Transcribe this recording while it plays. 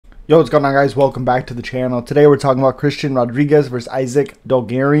Yo, what's going on, guys? Welcome back to the channel. Today we're talking about Christian Rodriguez versus Isaac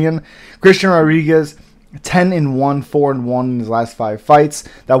Dulgarian. Christian Rodriguez 10-1, 4-1 in his last 5 fights.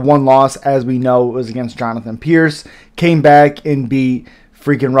 That one loss, as we know, was against Jonathan Pierce. Came back and beat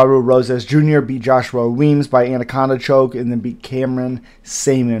freaking Raul Rosas Jr., beat Joshua Weems by Anaconda choke, and then beat Cameron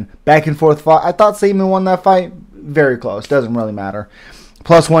Saman. Back and forth fight. I thought Saman won that fight. Very close. Doesn't really matter.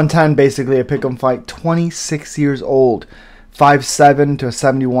 Plus 110, basically a pick'em fight. 26 years old. 5'7" to a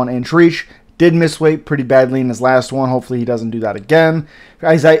 71-inch reach. Did miss weight pretty badly in his last one. Hopefully he doesn't do that again.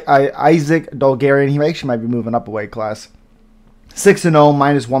 Isaac Dulgarian, he actually might be moving up a weight class. 6-0,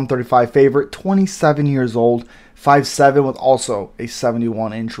 minus 135 favorite. 27 years old. 5'7" with also a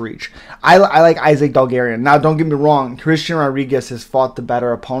 71-inch reach. I like Isaac Dulgarian. Now, don't get me wrong. Christian Rodriguez has fought the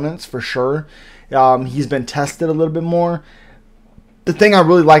better opponents for sure. He's been tested a little bit more. The thing I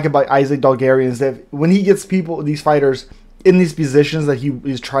really like about Isaac Dulgarian is that when he gets these fighters in these positions that he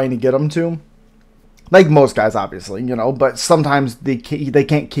is trying to get them to, like most guys, obviously, but sometimes they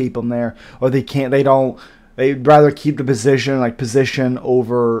can't keep them there, or they'd rather keep the position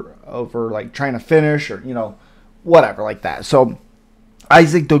over like trying to finish, or whatever like that. So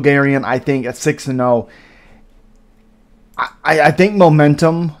Isaac Dulgarian, I think at 6-0, I think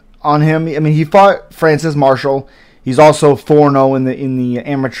momentum on him. I mean, he fought Francis Marshall. He's also 4-0 in the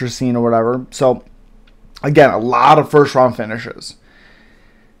amateur scene or whatever. So again, a lot of first-round finishes.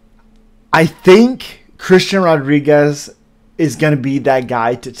 I think Christian Rodriguez is going to be that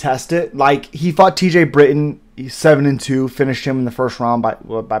guy to test it. Like, he fought TJ Britton. He's 7-2, finished him in the first round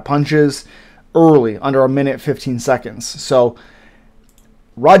by punches early, under a minute 15 seconds. So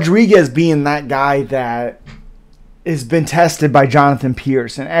Rodriguez being that guy that has been tested by Jonathan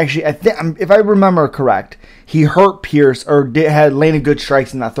Pierce. And actually, I think, if I remember correct, he hurt Pierce, or had landed good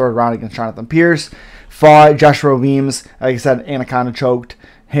strikes in that third round against Jonathan Pierce. Fought Joshua Weems, like I said, Anaconda choked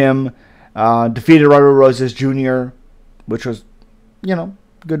him. Defeated Raul Rosas Jr., which was,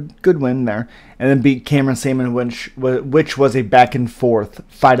 good win there. And then beat Cameron Saman, which was a back and forth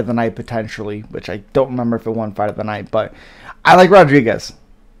fight of the night potentially, which I don't remember if it won fight of the night. But I like Rodriguez.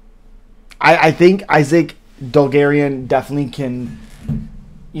 I think Isaac Dulgarian definitely can,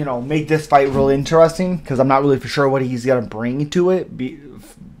 make this fight real interesting, because I'm not really for sure what he's going to bring to it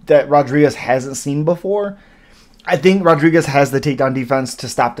that Rodriguez hasn't seen before. I think Rodriguez has the takedown defense to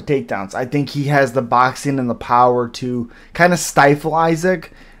stop the takedowns. I think he has the boxing and the power to kind of stifle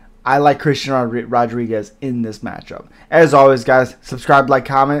Isaac. I like Christian Rodriguez in this matchup. As always, guys, subscribe, like,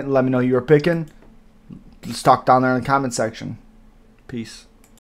 comment, and let me know who you're picking. Let's talk down there in the comment section. Peace.